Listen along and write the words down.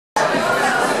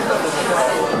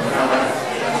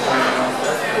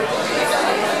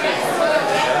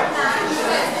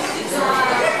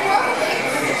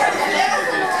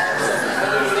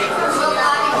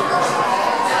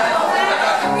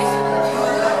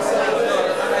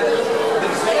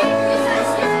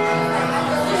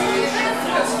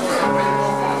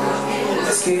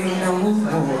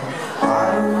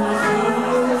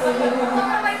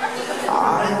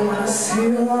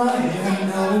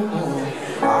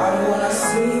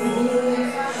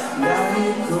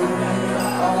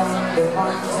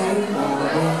Sunday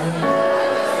morning.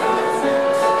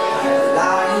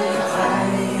 Lying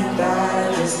crying,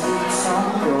 that just keeps on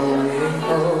going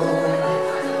on.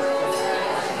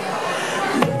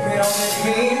 Look at all the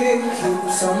hate it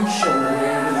keeps on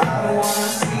showing. I don't wanna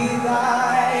see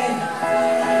that.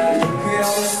 Look at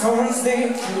all the storms they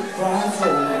keep on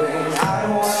flowing. I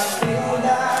don't wanna feel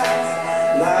that.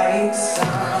 Like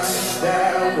sun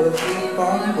that will keep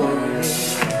on burning.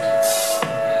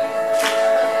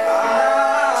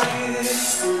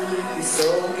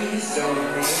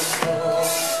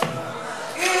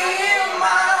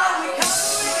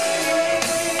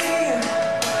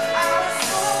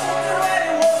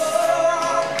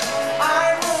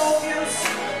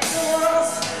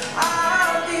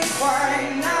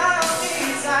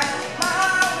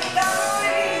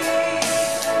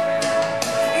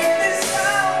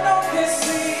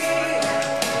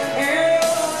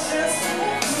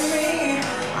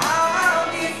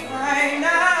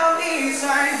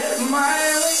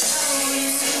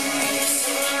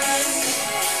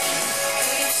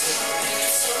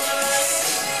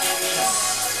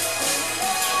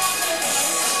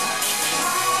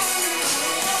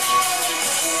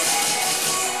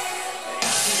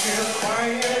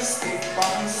 Keep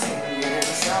on singing,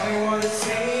 tell me what to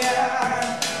say. And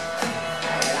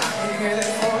I can hear the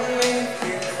phone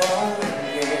keep on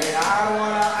ringing. I don't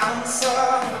wanna answer.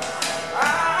 I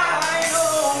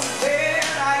know that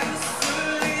I used to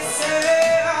listen.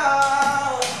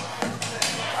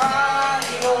 I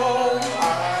know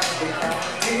I've become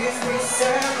this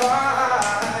reservoir.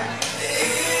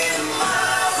 In my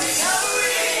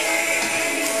recovery,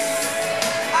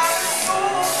 I was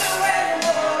told to let go.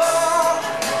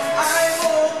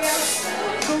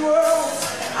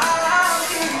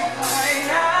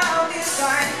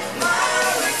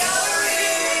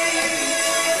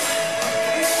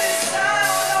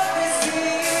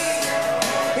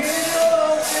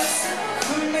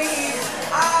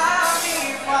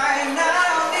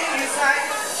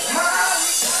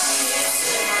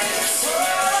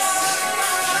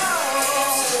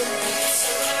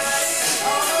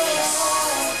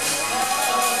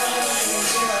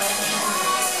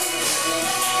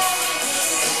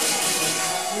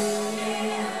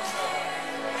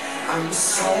 I'm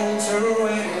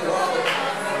sauntering along.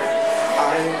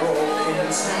 I walk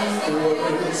into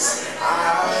words.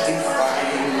 I'll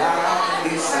define, I'll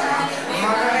design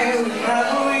my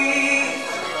recovery.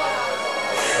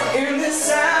 In the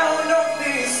sound of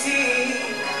the sea,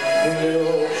 in the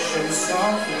oceans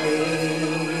of me.